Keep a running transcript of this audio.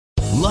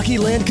Lucky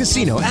Land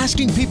Casino,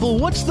 asking people,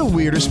 what's the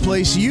weirdest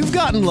place you've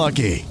gotten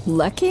lucky?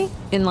 Lucky?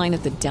 In line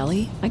at the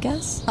deli, I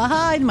guess?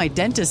 Aha, in my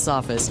dentist's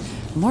office.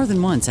 More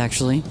than once,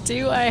 actually.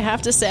 Do I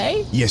have to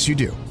say? Yes, you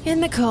do. In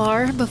the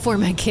car before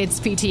my kids'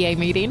 PTA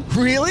meeting.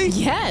 Really?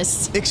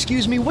 Yes.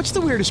 Excuse me, what's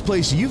the weirdest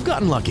place you've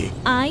gotten lucky?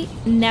 I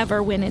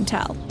never win and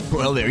tell.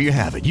 Well, there you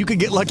have it. You can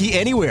get lucky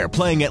anywhere,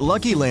 playing at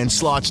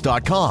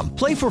LuckyLandSlots.com.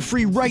 Play for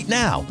free right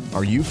now.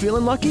 Are you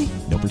feeling lucky?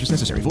 No purchase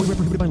necessary. Void where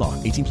prohibited by law.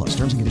 18 plus.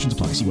 Terms and conditions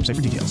apply. See website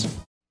for details.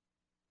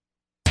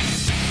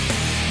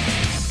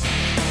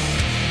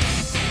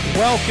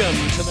 Welcome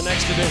to the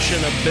next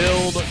edition of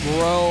Build,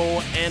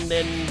 Grow, and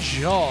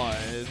Enjoy,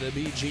 the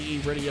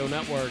BGE Radio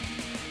Network.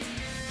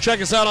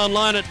 Check us out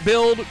online at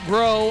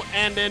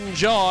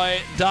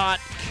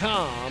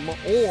buildgrowandenjoy.com,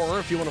 or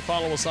if you want to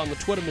follow us on the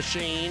Twitter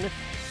machine,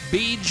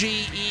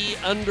 BGE_radio.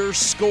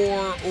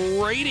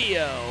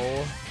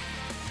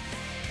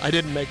 I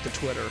didn't make the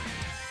Twitter.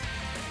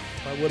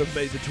 If I would have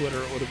made the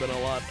Twitter, it would have been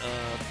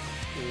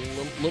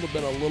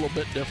a little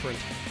bit different.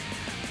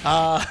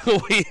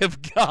 We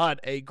have got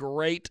a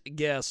great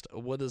guest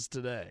with us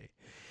today.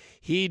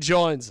 He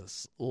joins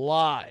us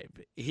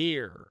live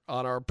here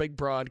on our big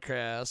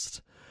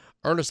broadcast.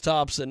 Ernest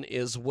Thompson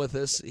is with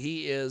us.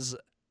 He is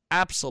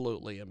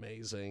absolutely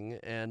amazing,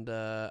 and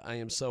I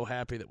am so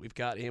happy that we've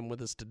got him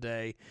with us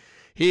today.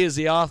 He is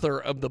the author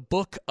of the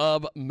Book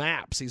of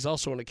Maps. He's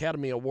also an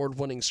Academy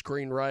Award-winning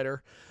screenwriter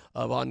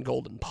of On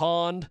Golden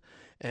Pond,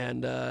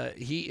 and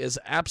he is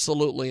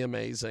absolutely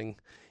amazing.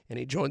 And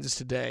he joins us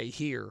today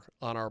here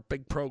on our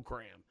big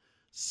program.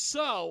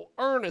 So,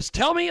 Ernest,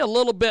 tell me a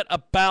little bit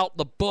about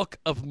the Book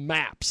of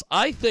Maps.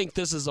 I think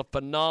this is a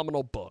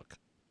phenomenal book.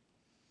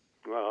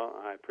 Well,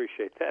 I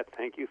appreciate that.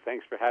 Thank you.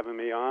 Thanks for having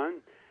me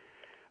on.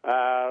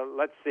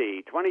 Let's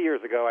see. 20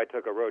 years ago, I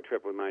took a road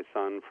trip with my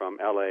son from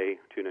L.A.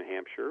 to New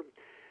Hampshire.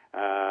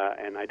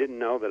 And I didn't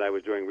know that I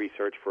was doing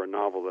research for a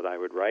novel that I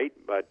would write,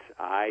 but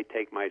I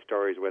take my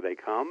stories where they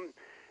come.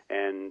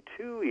 And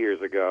 2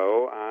 years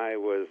ago, I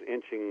was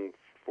inching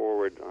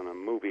forward on a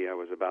movie I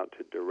was about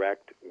to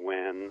direct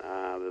when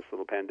this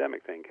little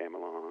pandemic thing came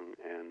along,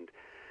 and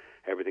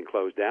everything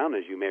closed down,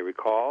 as you may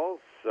recall.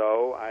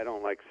 So I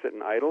don't like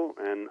sitting idle,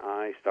 and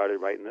I started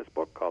writing this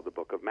book called The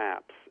Book of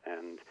Maps.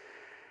 And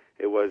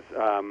it was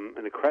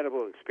an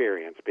incredible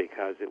experience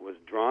because it was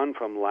drawn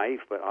from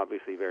life, but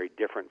obviously very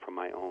different from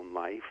my own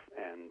life.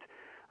 And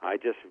I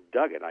just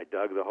dug it. I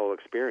dug the whole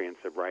experience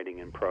of writing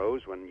in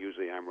prose when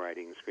usually I'm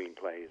writing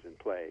screenplays and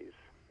plays.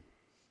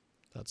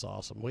 That's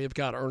awesome. We have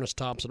got Ernest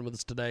Thompson with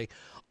us today,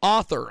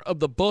 author of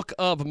the Book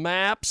of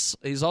Maps.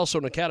 He's also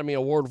an Academy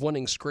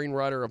Award-winning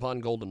screenwriter of On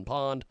Golden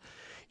Pond.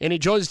 And he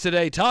joins us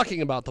today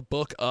talking about the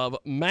Book of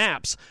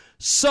Maps.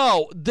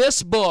 So,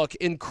 this book,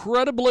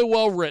 incredibly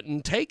well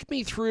written. Take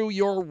me through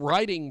your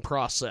writing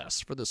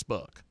process for this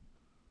book.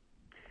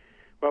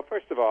 Well,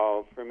 first of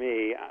all, for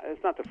me,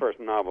 it's not the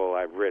first novel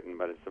I've written,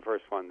 but it's the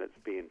first one that's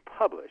being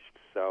published.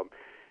 So,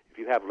 if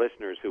you have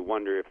listeners who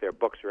wonder if their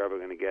books are ever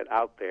going to get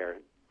out there,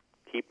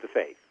 keep the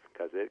faith,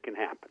 because it can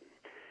happen.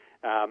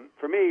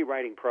 For me,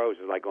 writing prose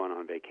is like going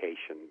on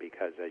vacation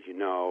because, as you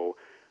know,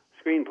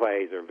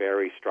 screenplays are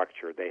very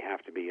structured. They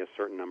have to be a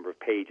certain number of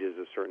pages,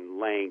 a certain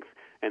length,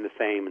 and the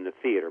same in the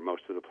theater.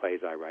 Most of the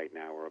plays I write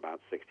now are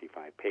about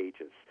 65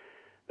 pages.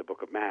 The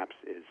Book of Maps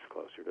is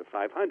closer to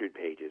 500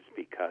 pages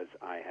because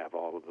I have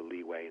all of the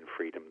leeway and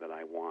freedom that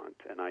I want.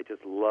 And I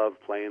just love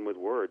playing with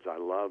words. I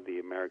love the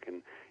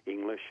American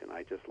English, and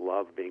I just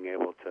love being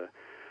able to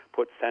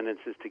put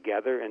sentences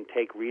together and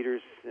take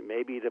readers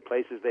maybe to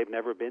places they've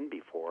never been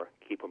before,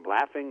 keep them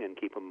laughing and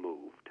keep them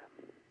moved.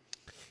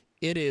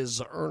 It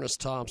is Ernest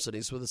Thompson.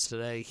 He's with us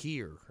today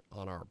here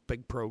on our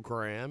big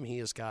program. He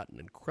has got an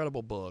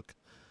incredible book,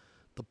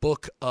 The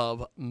Book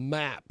of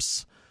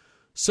Maps.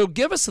 So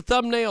give us a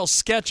thumbnail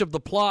sketch of the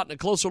plot and a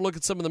closer look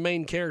at some of the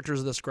main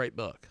characters of this great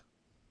book.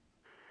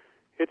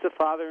 It's a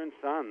father and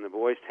son. The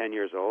boy's 10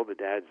 years old. The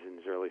dad's in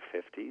his early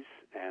 50s.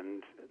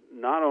 And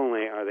not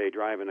only are they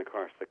driving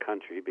across the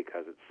country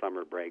because it's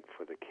summer break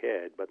for the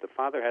kid, but the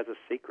father has a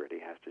secret he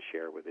has to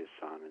share with his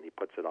son, and he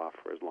puts it off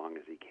for as long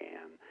as he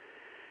can.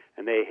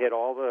 And they hit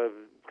all the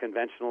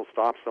conventional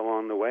stops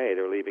along the way.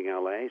 They're leaving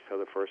L.A., so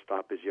the first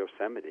stop is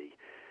Yosemite.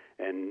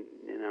 And,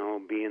 you know,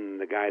 being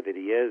the guy that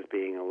he is,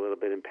 being a little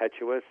bit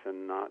impetuous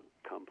and not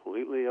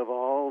completely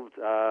evolved,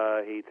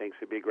 he thinks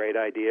it'd be a great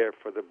idea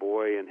for the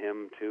boy and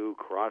him to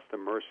cross the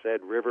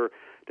Merced River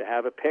to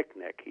have a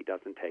picnic. He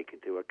doesn't take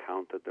into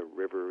account that the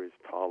river is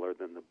taller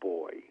than the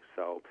boy.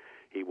 So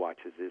he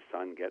watches his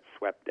son get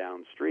swept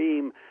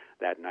downstream.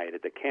 That night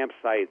at the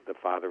campsite, the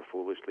father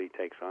foolishly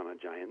takes on a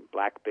giant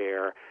black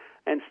bear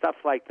and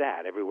stuff like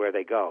that. Everywhere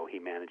they go, he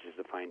manages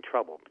to find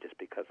trouble just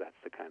because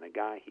that's the kind of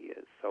guy he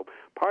is. So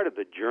part of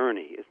the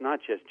journey is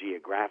not just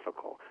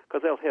geographical,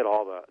 because they'll hit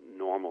all the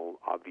normal,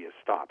 obvious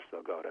stops.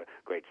 They'll go to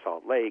Great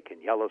Salt Lake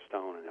and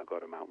Yellowstone, and they'll go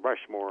to Mount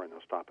Rushmore, and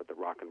they'll stop at the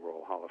Rock and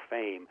Roll Hall of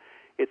Fame.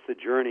 It's the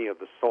journey of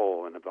the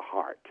soul and of the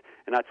heart.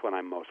 And that's what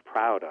I'm most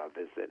proud of,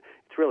 is that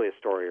it's really a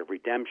story of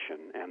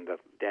redemption, and the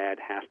dad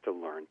has to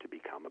learn to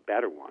become a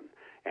better one.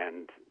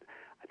 And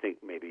I think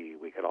maybe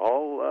we could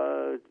all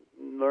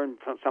learn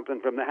something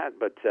from that.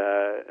 But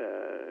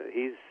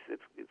he's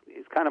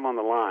kind of on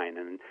the line,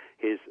 and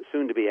his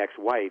soon-to-be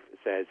ex-wife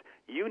says,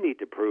 "You need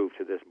to prove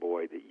to this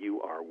boy that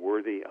you are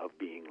worthy of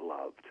being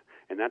loved,"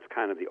 and that's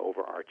kind of the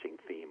overarching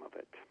theme of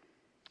it.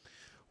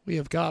 We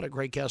have got a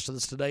great guest with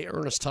us today.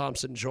 Ernest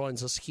Thompson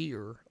joins us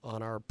here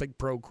on our big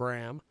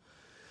program.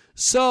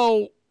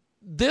 So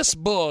this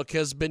book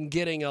has been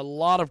getting a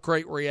lot of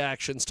great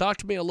reactions. Talk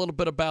to me a little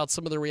bit about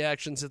some of the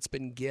reactions it's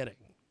been getting.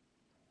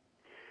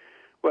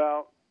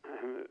 Well,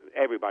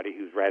 everybody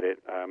who's read it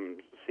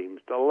seems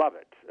to love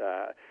it.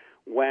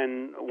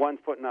 When one's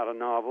putting out a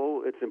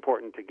novel, it's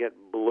important to get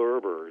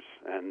blurbers,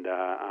 and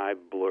I've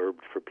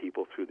blurbed for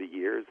people through the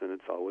years, and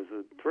it's always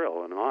a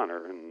thrill and an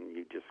honor, and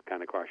you just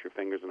kind of cross your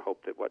fingers and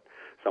hope that what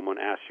someone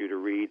asks you to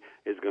read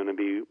is going to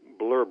be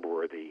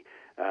blurb-worthy.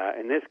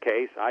 In this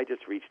case, I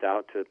just reached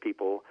out to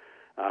people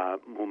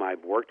whom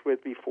I've worked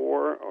with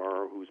before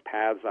or whose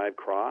paths I've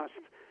crossed.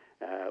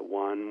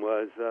 One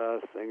was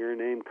a singer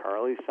named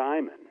Carly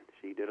Simon.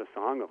 She did a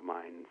song of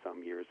mine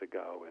some years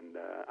ago, and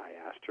I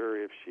asked her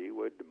if she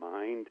would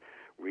mind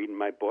reading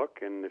my book,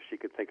 and if she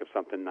could think of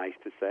something nice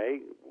to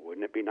say,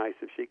 wouldn't it be nice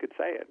if she could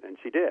say it? And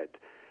she did.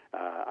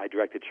 I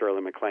directed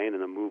Shirley MacLaine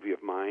in a movie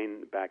of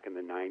mine back in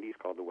the 90s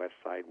called The West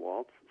Side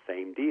Waltz.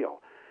 Same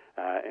deal.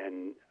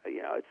 And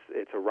you know,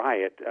 it's a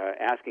riot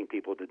asking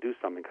people to do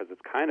something because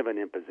it's kind of an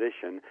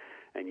imposition,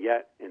 and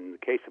yet in the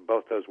case of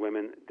both those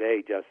women,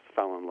 they just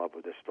fell in love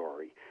with the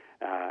story,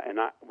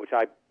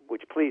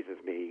 which pleases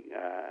me.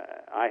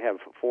 I have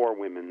 4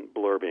 women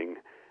blurbing,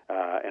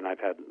 and I've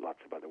had lots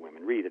of other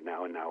women read it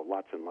now, and now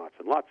lots and lots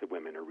and lots of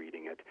women are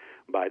reading it.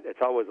 But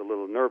it's always a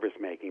little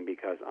nervous-making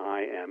because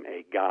I am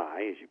a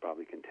guy, as you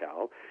probably can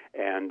tell,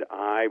 and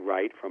I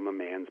write from a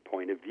man's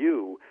point of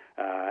view.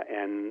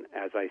 And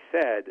as I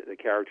said, the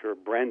character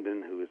of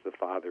Brendan, who is the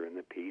father in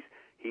the piece,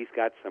 he's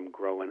got some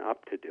growing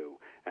up to do.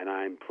 And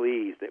I'm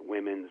pleased that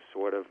women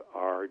sort of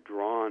are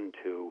drawn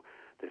to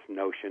this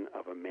notion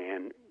of a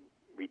man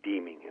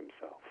redeeming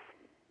himself.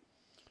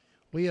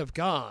 We have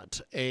got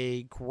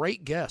a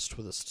great guest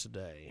with us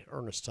today.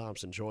 Ernest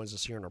Thompson joins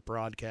us here in our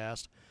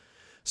broadcast.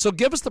 So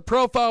give us the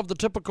profile of the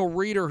typical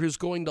reader who's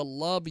going to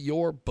love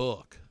your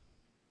book.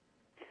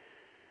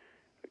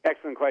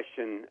 Excellent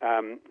question.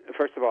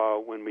 First of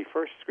all, when we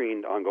first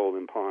screened On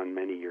Golden Pond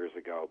many years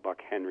ago,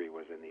 Buck Henry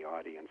was in the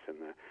audience, and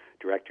the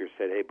director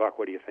said, "Hey, Buck,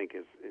 what do you think?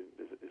 Is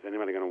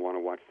anybody going to want to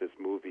watch this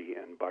movie?"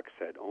 And Buck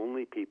said,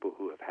 "Only people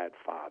who have had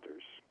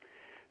fathers."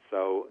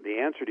 So the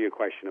answer to your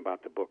question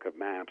about the Book of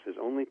Maps is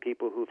only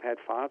people who've had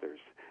fathers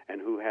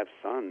and who have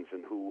sons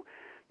and who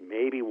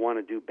maybe want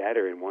to do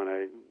better and want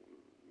to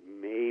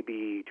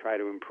maybe try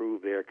to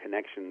improve their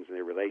connections and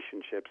their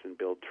relationships and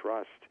build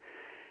trust.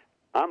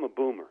 I'm a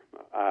boomer.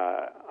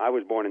 I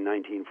was born in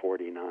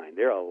 1949.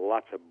 There are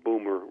lots of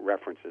boomer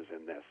references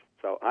in this.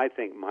 So I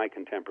think my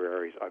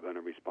contemporaries are going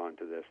to respond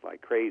to this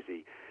like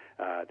crazy.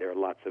 There are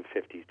lots of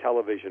 50s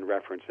television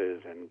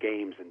references and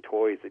games and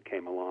toys that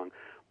came along,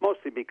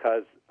 mostly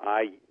because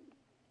I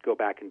go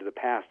back into the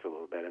past a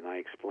little bit and I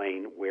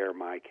explain where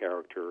my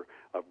character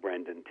of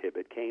Brendan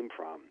Tibbett came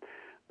from.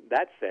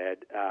 That said,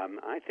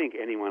 I think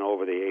anyone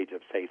over the age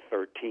of, say,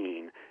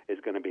 13 is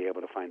going to be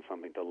able to find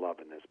something to love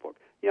in this book.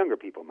 Younger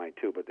people might,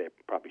 too, but they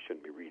probably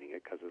shouldn't be reading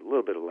it because there's a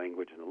little bit of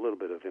language and a little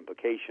bit of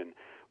implication.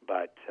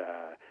 But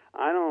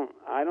I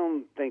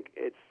don't think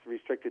it's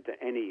restricted to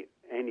any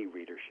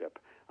readership.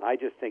 I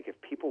just think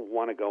if people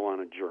want to go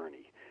on a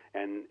journey,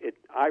 and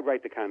I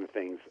write the kind of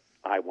things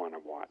I want to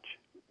watch,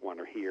 want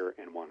to hear,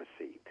 and want to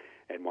see,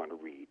 and want to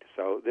read.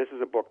 So this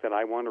is a book that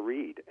I want to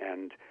read,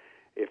 and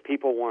if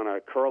people want to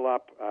curl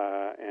up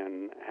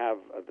and have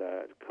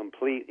the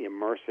complete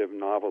immersive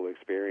novel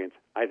experience,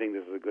 I think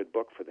this is a good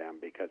book for them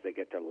because they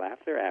get to laugh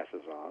their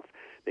asses off.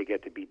 They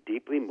get to be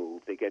deeply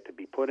moved. They get to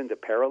be put into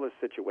perilous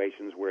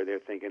situations where they're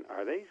thinking,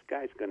 are these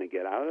guys going to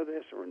get out of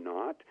this or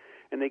not?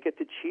 And they get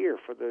to cheer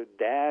for the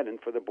dad and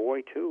for the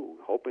boy, too,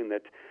 hoping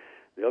that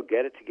they'll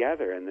get it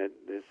together and that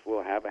this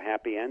will have a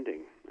happy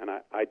ending. And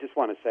I just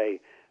want to say,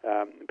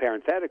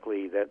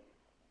 parenthetically, that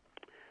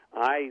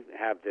I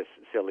have this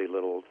silly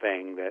little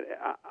thing that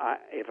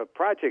if a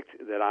project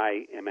that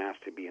I am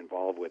asked to be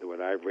involved with,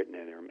 whether I've written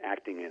it or I'm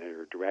acting in it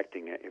or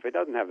directing it, if it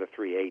doesn't have the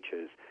 3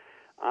 H's,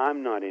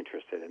 I'm not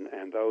interested in,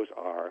 and those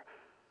are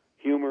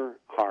humor,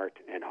 heart,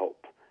 and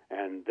hope.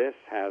 And this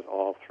has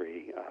all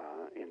 3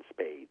 in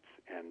spades.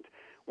 And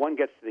one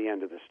gets to the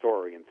end of the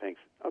story and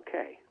thinks,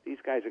 okay, these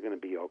guys are going to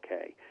be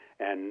okay.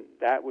 And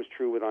that was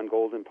true with On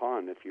Golden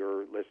Pond. If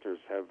your listeners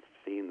have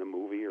seen the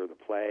movie or the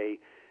play,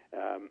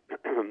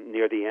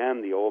 near the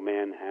end, the old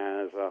man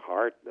has a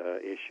heart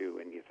issue,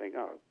 and you think,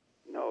 oh,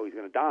 no, he's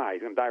going to die.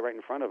 He's going to die right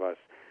in front of us.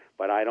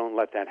 But I don't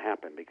let that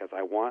happen because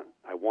I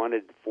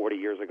wanted 40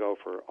 years ago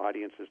for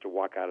audiences to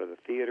walk out of the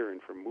theater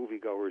and for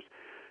moviegoers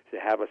to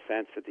have a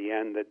sense at the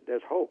end that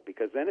there's hope,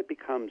 because then it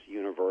becomes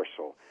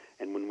universal.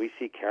 And when we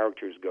see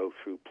characters go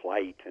through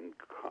plight and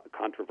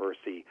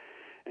controversy,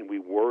 and we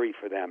worry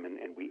for them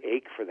and we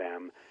ache for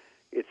them,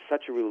 it's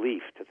such a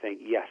relief to think,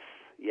 yes,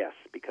 yes,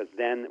 because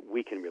then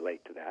we can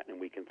relate to that, and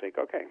we can think,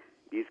 okay,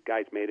 these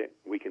guys made it,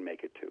 we can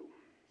make it too.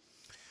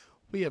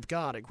 We have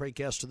got a great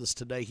guest with us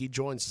today. He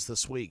joins us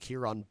this week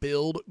here on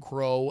Build,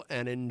 Grow,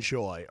 and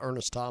Enjoy.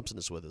 Ernest Thompson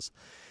is with us.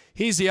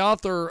 He's the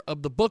author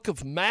of the Book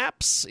of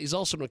Maps. He's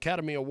also an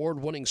Academy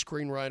Award-winning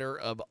screenwriter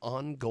of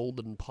On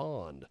Golden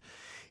Pond.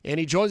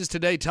 And he joins us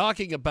today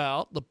talking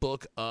about the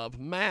Book of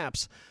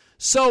Maps.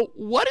 So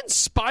what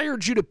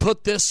inspired you to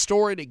put this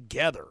story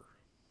together?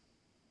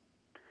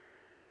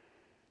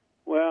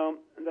 Well,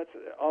 that's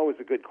always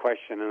a good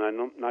question, and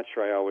I'm not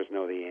sure I always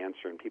know the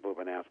answer. And people have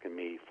been asking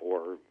me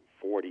for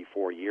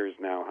 44 years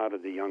now, how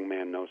did the young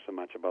man know so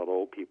much about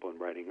old people and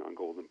writing on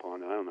Golden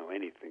Pond? And I don't know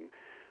anything.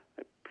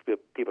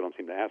 People don't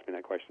seem to ask me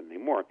that question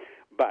anymore.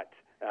 But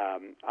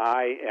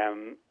I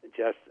am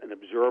just an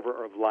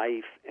observer of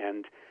life,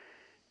 and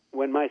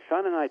when my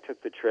son and I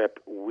took the trip,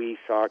 we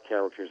saw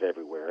characters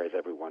everywhere, as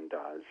everyone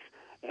does.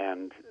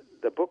 And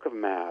the Book of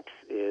Maps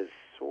is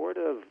sort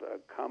of a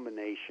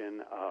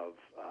combination of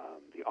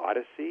the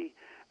Odyssey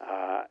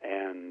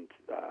and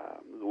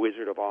the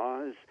Wizard of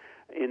Oz,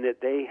 in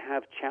that they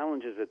have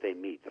challenges that they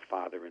meet, the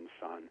father and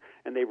son,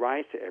 and they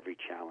rise to every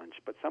challenge.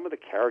 But some of the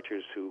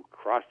characters who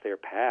cross their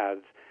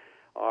paths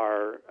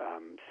are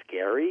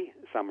scary,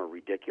 some are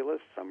ridiculous,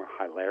 some are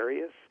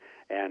hilarious.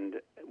 And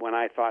when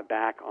I thought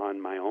back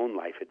on my own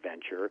life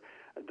adventure,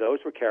 those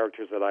were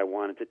characters that I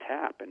wanted to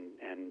tap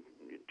and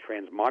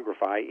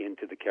transmogrify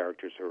into the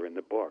characters who are in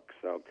the book.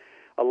 So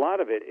a lot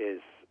of it is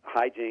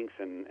hijinks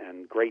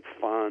and great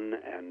fun,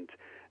 and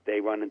they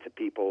run into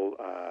people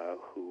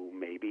who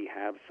maybe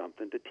have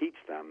something to teach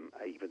them,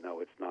 even though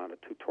it's not a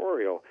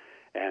tutorial.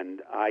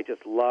 And I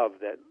just love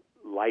that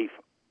life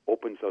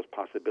opens those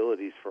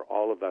possibilities for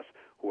all of us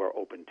who are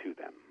open to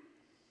them.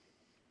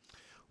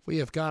 We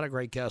have got a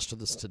great guest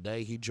with us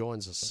today. He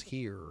joins us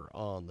here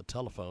on the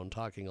telephone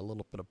talking a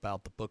little bit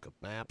about the Book of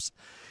Maps.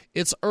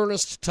 It's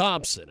Ernest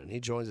Thompson, and he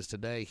joins us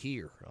today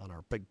here on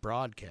our big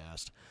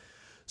broadcast.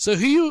 So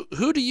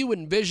who do you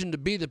envision to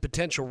be the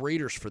potential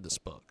readers for this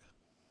book?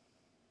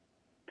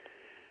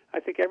 I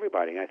think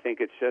everybody. I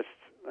think it's just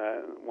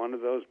one of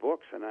those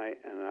books. And I,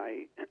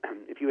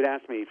 if you had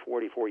asked me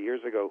 44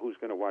 years ago who's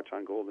going to watch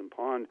On Golden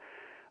Pond,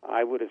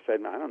 I would have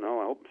said, I don't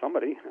know. I hope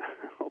somebody.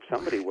 I hope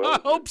somebody will. I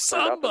hope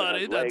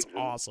somebody. That's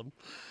awesome.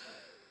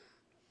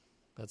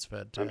 That's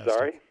fantastic. I'm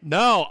sorry?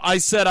 No, I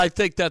said I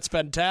think that's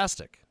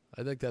fantastic.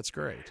 I think that's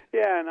great.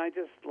 Yeah, and I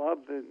just love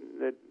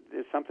that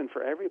there's something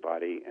for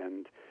everybody.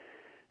 And,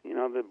 you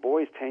know, the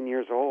boy's 10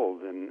 years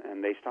old,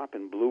 and they stop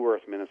in Blue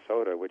Earth,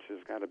 Minnesota, which has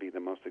got to be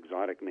the most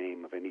exotic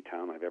name of any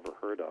town I've ever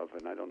heard of.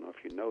 And I don't know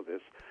if you know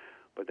this,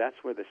 but that's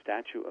where the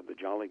statue of the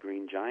Jolly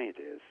Green Giant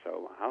is.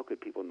 So how could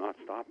people not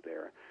stop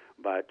there?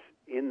 But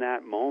in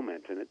that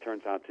moment, and it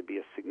turns out to be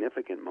a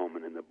significant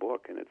moment in the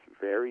book, and it's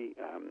very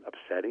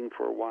upsetting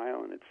for a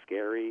while, and it's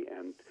scary,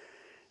 and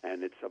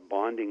it's a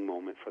bonding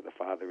moment for the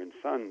father and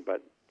son.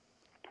 But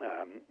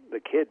the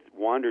kid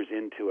wanders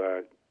into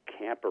a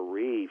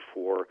camporee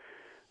for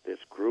this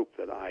group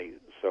that I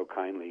so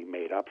kindly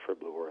made up for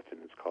Blue Earth,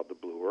 and it's called the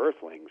Blue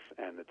Earthlings,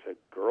 and it's a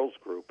girls'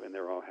 group, and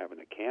they're all having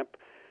a camp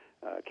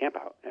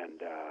out,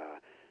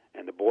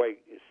 and the boy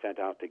is sent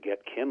out to get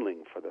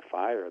kindling for the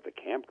fire at the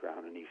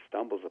campground, and he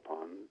stumbles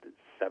upon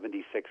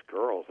 76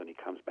 girls, and he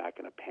comes back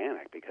in a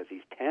panic because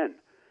he's 10, and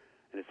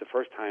it's the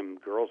first time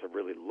girls have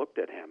really looked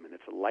at him, and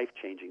it's a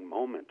life-changing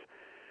moment.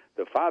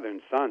 The father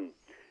and son,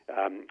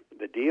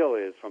 the deal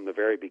is from the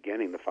very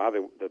beginning,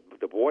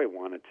 the boy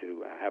wanted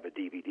to have a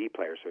DVD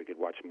player so he could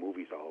watch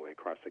movies all the way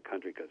across the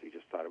country because he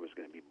just thought it was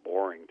going to be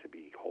boring to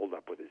be holed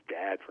up with his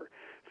dad for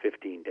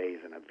 15 days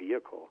in a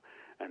vehicle.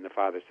 And the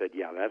father said,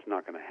 yeah, that's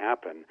not going to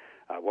happen.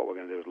 What we're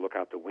going to do is look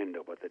out the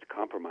window. But the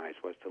compromise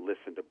was to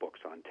listen to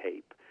books on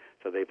tape.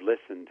 So they've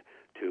listened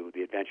to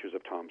The Adventures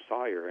of Tom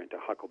Sawyer and to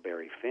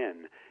Huckleberry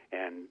Finn.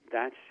 And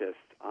that's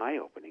just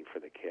eye-opening for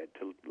the kid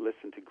to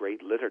listen to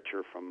great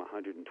literature from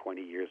 120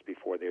 years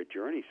before their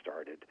journey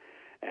started.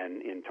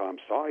 And in Tom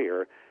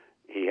Sawyer,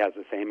 he has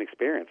the same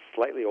experience,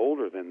 slightly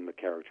older than the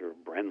character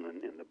of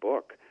Brenlin in the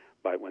book.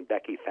 But when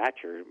Becky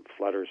Thatcher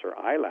flutters her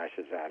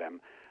eyelashes at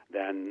him,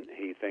 then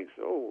he thinks,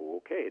 oh,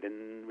 okay,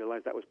 didn't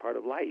realize that was part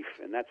of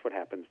life. And that's what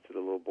happens to the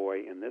little boy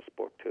in this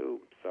book, too.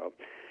 So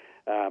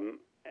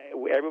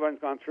everyone's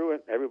gone through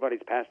it.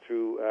 Everybody's passed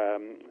through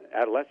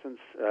adolescence.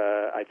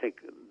 I think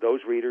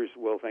those readers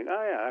will think,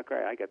 oh, yeah,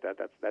 okay, I get that.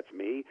 That's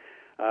me.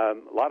 A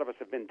lot of us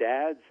have been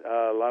dads.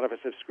 A lot of us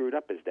have screwed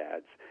up as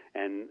dads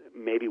and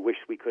maybe wish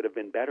we could have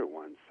been better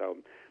ones. So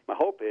my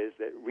hope is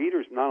that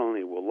readers not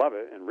only will love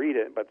it and read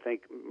it, but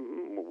think,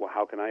 well,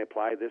 how can I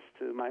apply this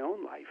to my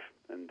own life?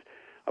 And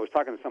I was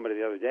talking to somebody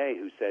the other day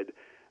who said,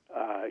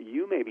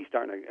 you may be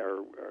starting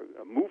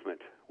a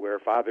movement where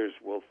fathers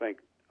will think,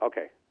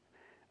 okay,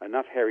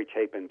 enough Harry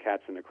Chapin,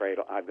 Cats in the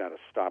Cradle, I've got to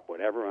stop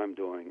whatever I'm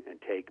doing and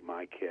take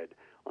my kid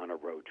on a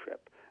road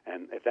trip.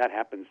 And if that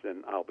happens,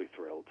 then I'll be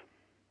thrilled.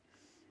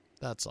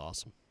 That's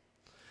awesome.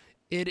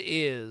 It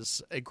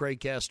is a great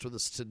guest with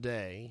us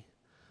today.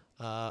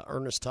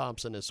 Ernest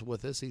Thompson is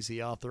with us. He's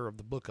the author of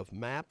the Book of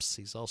Maps.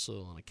 He's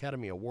also an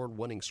Academy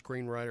Award-winning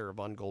screenwriter of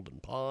On Golden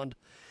Pond.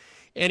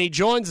 And he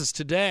joins us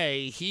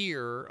today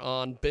here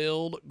on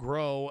Build,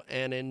 Grow,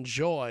 and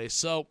Enjoy.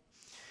 So,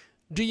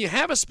 do you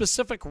have a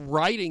specific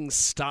writing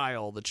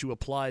style that you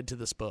applied to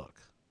this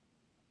book?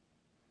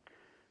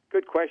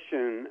 Good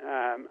question.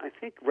 I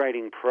think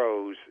writing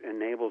prose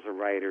enables a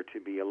writer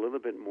to be a little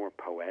bit more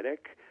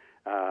poetic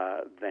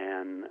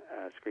than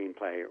a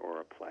screenplay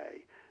or a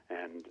play.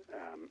 And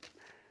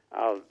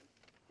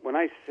when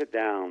I sit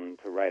down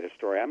to write a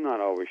story, I'm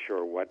not always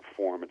sure what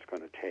form it's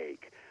going to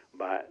take.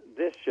 But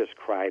this just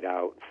cried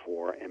out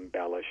for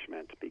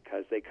embellishment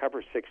because they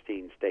cover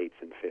 16 states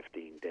in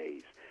 15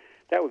 days.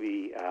 That would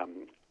be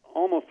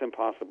almost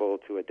impossible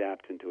to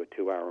adapt into a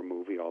 2-hour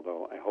movie,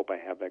 although I hope I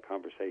have that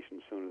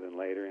conversation sooner than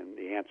later. And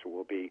the answer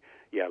will be,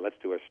 yeah, let's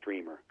do a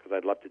streamer, because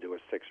I'd love to do a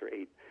 6 or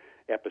 8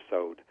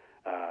 episode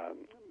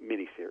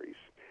miniseries.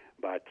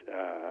 But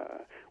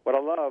what I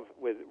love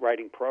with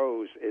writing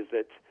prose is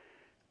that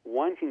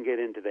one can get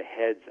into the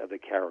heads of the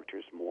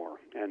characters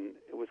more. And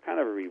it was kind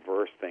of a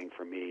reverse thing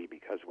for me,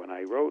 because when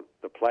I wrote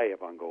the play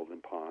of On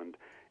Golden Pond,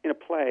 in a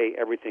play,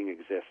 everything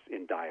exists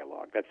in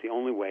dialogue. That's the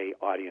only way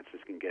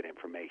audiences can get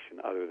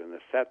information, other than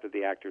the set that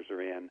the actors are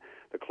in,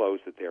 the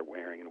clothes that they're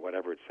wearing, and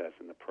whatever it says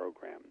in the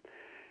program.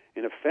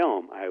 In a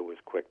film, I was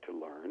quick to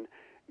learn,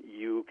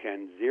 you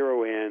can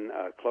zero in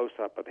a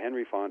close-up of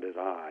Henry Fonda's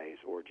eyes,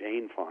 or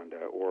Jane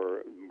Fonda,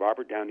 or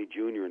Robert Downey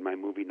Jr. in my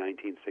movie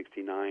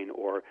 1969,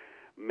 or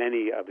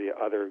many of the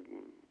other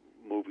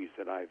movies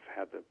that I've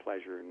had the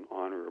pleasure and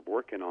honor of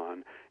working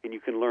on, and you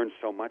can learn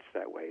so much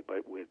that way.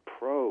 But with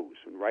prose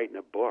and writing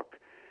a book,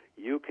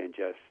 you can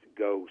just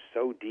go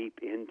so deep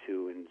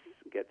into and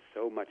get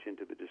so much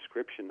into the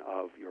description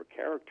of your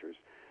characters.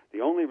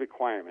 The only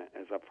requirement,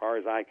 as far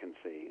as I can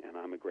see, and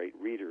I'm a great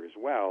reader as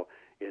well,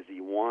 is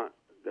you want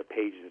the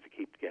pages to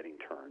keep getting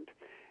turned.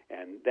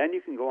 And then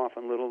you can go off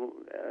on little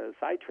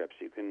side trips.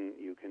 You can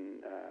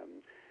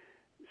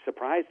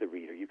surprise the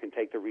reader. You can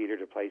take the reader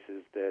to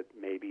places that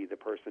maybe the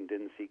person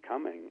didn't see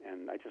coming,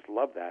 and I just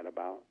love that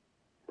about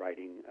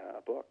writing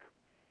a book.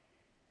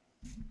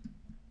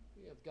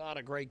 We have got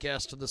a great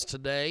guest with us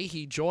today.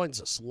 He joins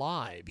us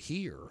live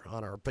here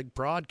on our big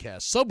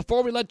broadcast. So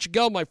before we let you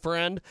go, my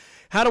friend,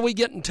 how do we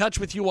get in touch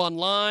with you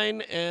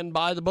online and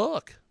buy the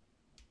book?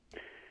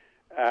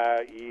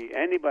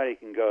 Anybody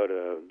can go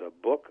to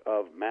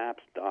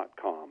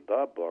thebookofmaps.com,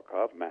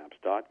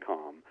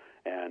 thebookofmaps.com.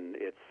 And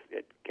it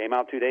came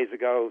out 2 days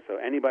ago, so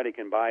anybody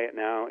can buy it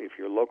now. If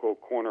your local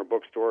corner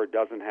bookstore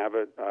doesn't have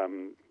it,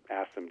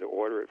 ask them to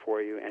order it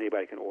for you.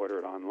 Anybody can order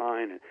it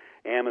online at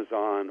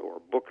Amazon or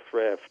Book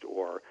Thrift,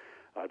 or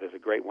there's a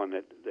great one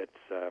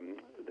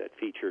that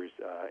features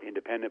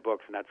independent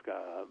books, and that's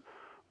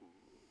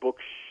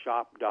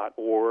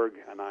bookshop.org.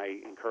 And I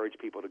encourage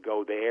people to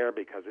go there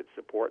because it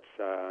supports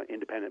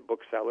independent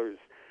booksellers.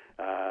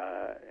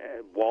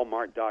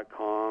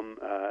 Walmart.com,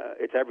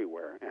 it's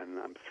everywhere, and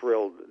I'm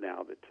thrilled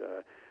now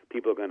that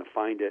people are going to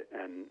find it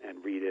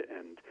and read it.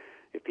 And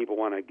if people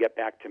want to get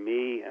back to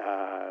me,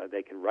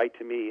 they can write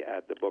to me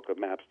at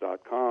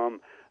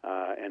thebookofmaps.com.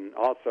 And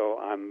also,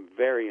 I'm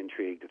very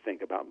intrigued to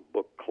think about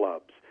book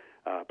clubs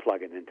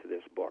plugging into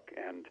this book.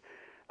 And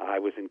I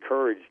was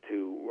encouraged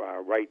to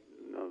write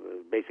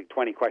the basic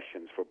 20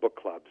 questions for book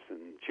clubs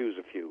and choose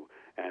a few,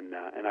 and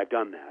I've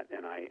done that,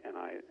 and I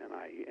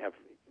have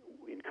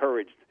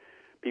encouraged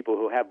people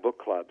who have book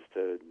clubs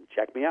to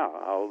check me out.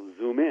 I'll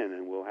Zoom in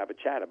and we'll have a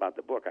chat about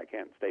the book. I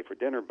can't stay for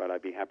dinner, but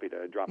I'd be happy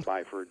to drop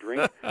by for a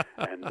drink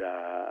and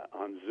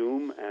on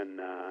Zoom. And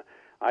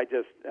I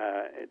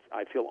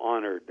feel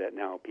honored that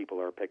now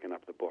people are picking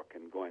up the book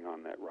and going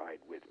on that ride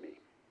with me.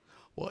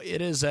 Well,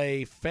 it is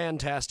a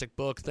fantastic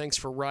book. Thanks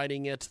for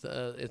writing it.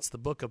 It's the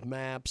Book of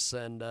Maps.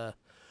 And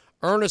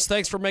Ernest,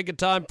 thanks for making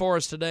time for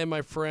us today,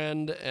 my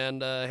friend,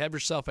 and have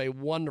yourself a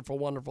wonderful,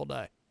 wonderful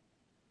day.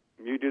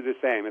 You do the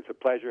same. It's a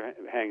pleasure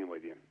hanging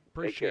with you.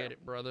 Appreciate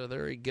it, brother.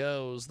 There he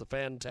goes, the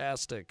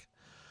fantastic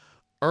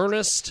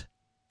Ernest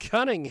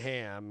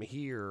Cunningham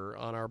here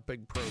on our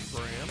big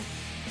program.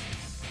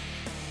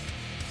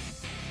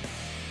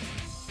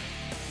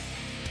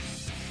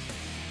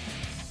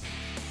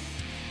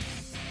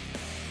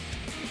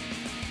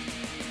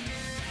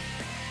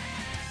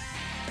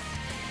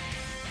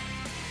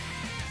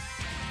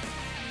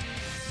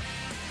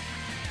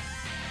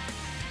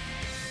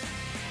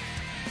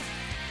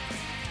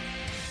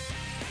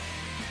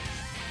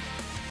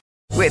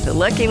 With the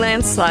Lucky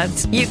Land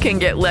Slots, you can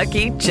get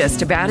lucky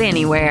just about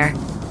anywhere.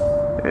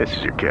 This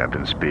is your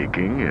captain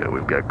speaking.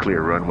 We've got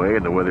clear runway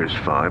and the weather's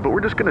fine, but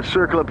we're just going to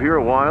circle up here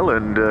a while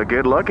and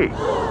get lucky.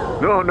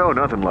 No,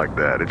 nothing like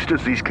that. It's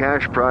just these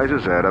cash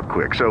prizes add up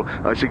quick. So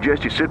I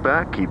suggest you sit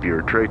back, keep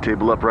your tray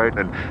table upright,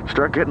 and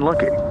start getting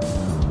lucky.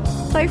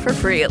 Play for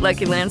free at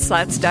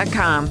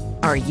LuckyLandSlots.com.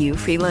 Are you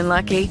feeling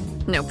lucky?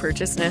 No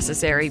purchase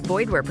necessary.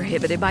 Void where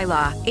prohibited by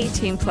law.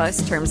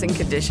 18+ terms and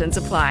conditions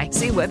apply.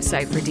 See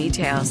website for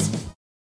details.